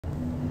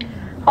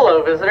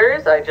Hello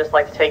visitors, I'd just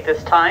like to take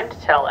this time to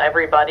tell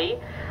everybody,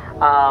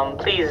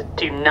 please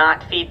do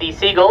not feed these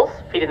seagulls.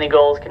 Feeding the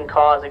gulls can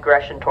cause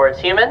aggression towards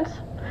humans.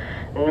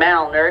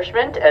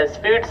 Malnourishment, as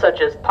foods such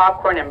as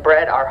popcorn and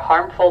bread are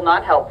harmful,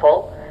 not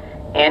helpful,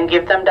 and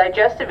give them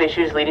digestive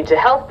issues leading to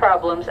health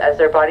problems as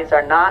their bodies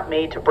are not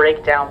made to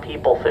break down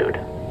people food.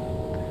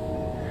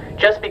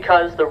 Just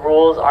because the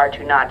rules are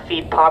to not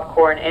feed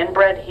popcorn and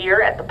bread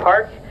here at the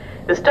park,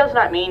 this does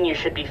not mean you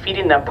should be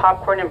feeding them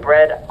popcorn and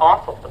bread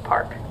off of the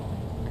park.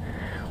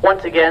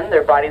 Once again,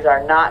 their bodies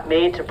are not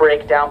made to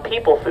break down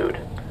people food.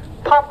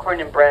 Popcorn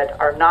and bread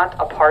are not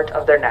a part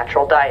of their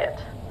natural diet.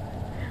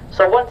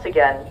 So once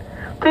again,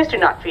 please do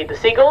not feed the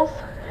seagulls.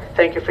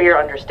 Thank you for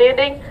your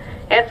understanding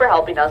and for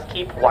helping us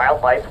keep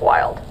wildlife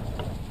wild.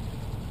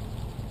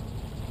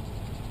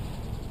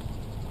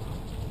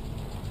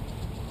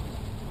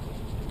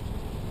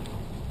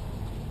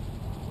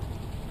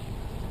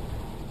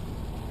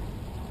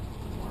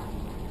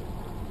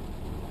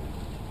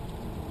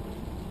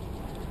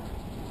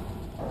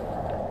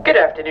 Good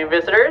afternoon,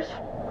 visitors.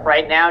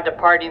 Right now,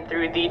 departing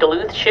through the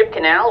Duluth Ship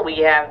Canal, we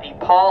have the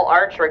Paul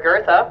R.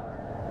 Tregurtha.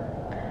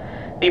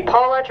 The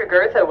Paul R.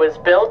 Tregurtha was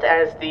built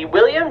as the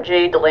William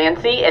J.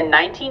 Delancey in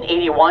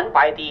 1981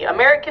 by the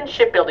American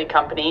Shipbuilding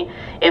Company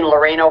in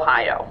Lorain,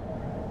 Ohio.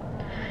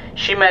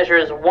 She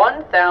measures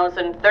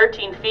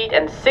 1,013 feet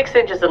and 6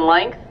 inches in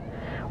length,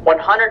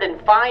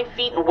 105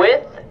 feet in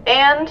width,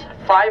 and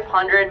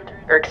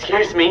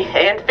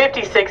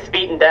 56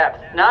 feet in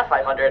depth, not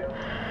 500.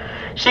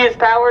 She is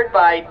powered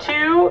by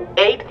two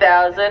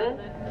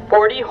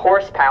 8,040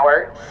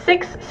 horsepower,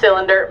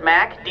 6-cylinder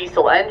Mack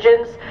diesel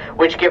engines,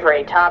 which give her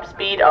a top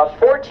speed of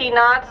 14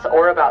 knots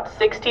or about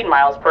 16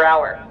 miles per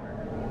hour.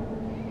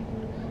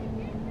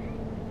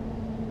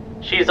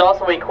 She is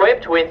also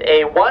equipped with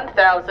a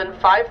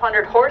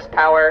 1,500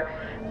 horsepower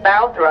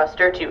bow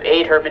thruster to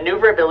aid her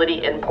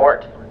maneuverability in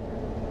port.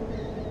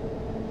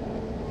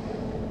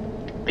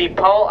 The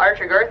Paul R.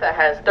 Tregurtha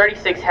has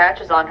 36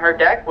 hatches on her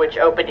deck, which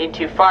open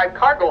into 5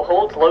 cargo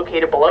holds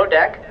located below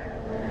deck.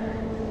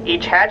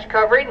 Each hatch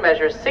covering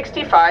measures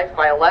 65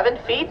 by 11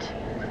 feet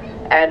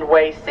and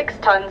weighs 6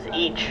 tons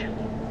each.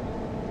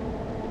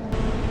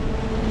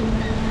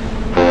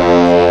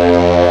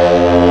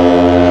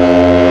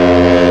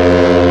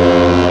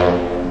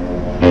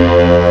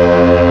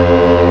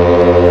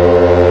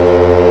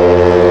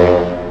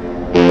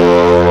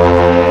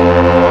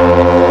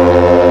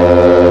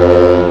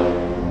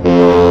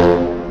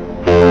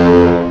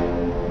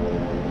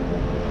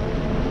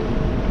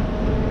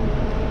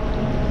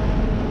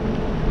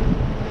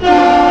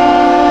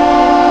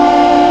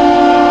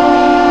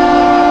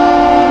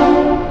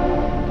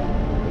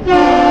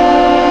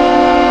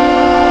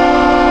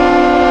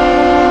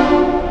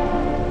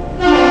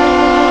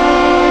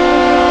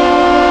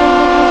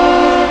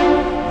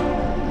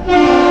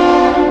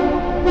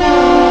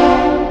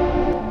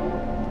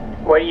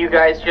 What you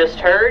guys just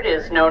heard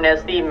is known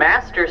as the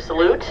Master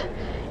Salute.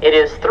 It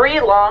is 3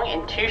 long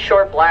and 2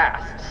 short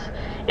blasts.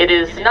 It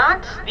is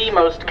not the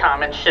most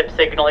common ship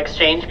signal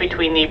exchange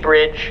between the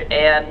bridge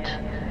and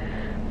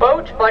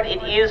boat, but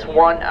it is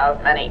one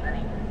of many.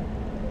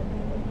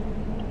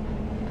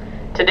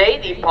 Today,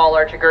 the Paul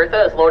R.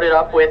 Tregurtha is loaded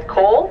up with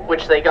coal,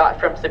 which they got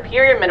from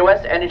Superior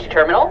Midwest Energy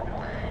Terminal,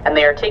 and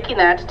they are taking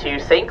that to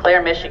St.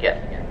 Clair,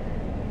 Michigan.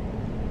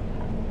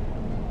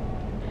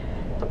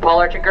 The Paul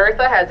R.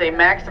 Tregurtha has a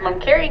maximum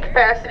carrying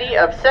capacity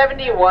of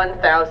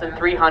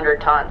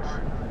 71,300 tons.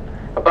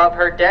 Above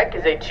her deck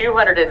is a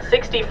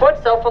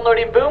 260-foot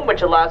self-unloading boom,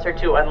 which allows her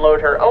to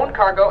unload her own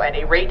cargo at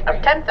a rate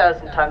of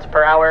 10,000 tons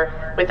per hour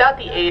without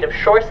the aid of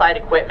shoreside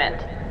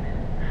equipment.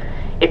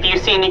 If you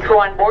see any crew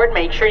on board,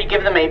 make sure you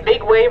give them a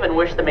big wave and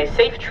wish them a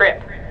safe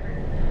trip.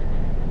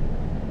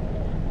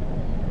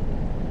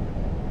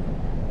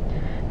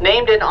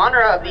 Named in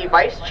honor of the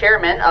Vice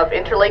Chairman of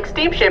Interlake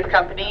Steamship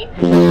Company,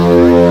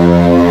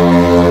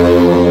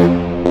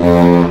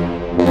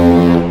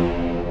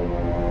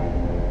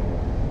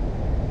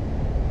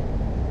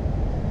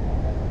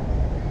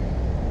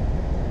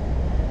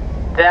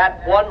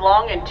 that 1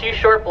 long and 2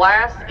 short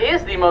blast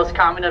is the most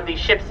common of the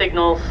ship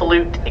signal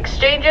salute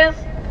exchanges.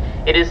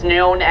 It is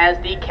known as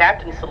the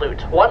Captain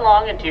Salute, 1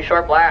 long and 2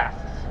 short blasts.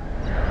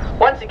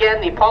 Once again,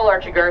 the Paul R.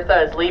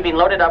 Tregurtha is leaving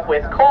loaded up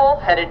with coal,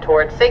 headed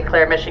towards St.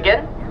 Clair,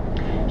 Michigan.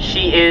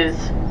 She is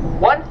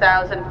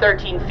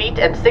 1,013 feet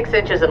and 6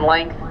 inches in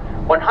length,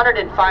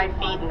 105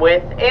 feet in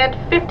width, and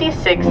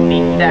 56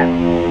 feet in depth.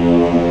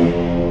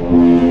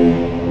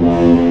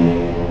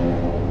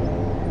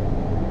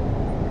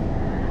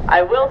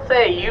 I will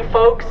say, you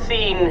folks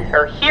seeing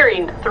or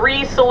hearing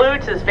 3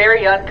 salutes is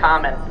very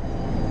uncommon.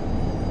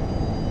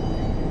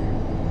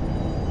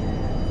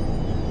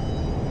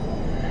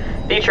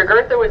 The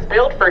Tregurtha was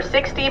built for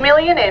 $60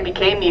 million and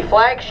became the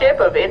flagship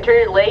of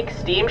Interlake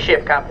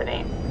Steamship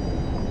Company.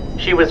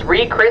 She was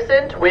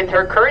rechristened with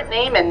her current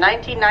name in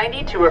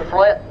 1990 to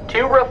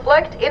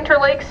reflect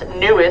Interlake's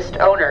newest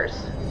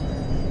owners.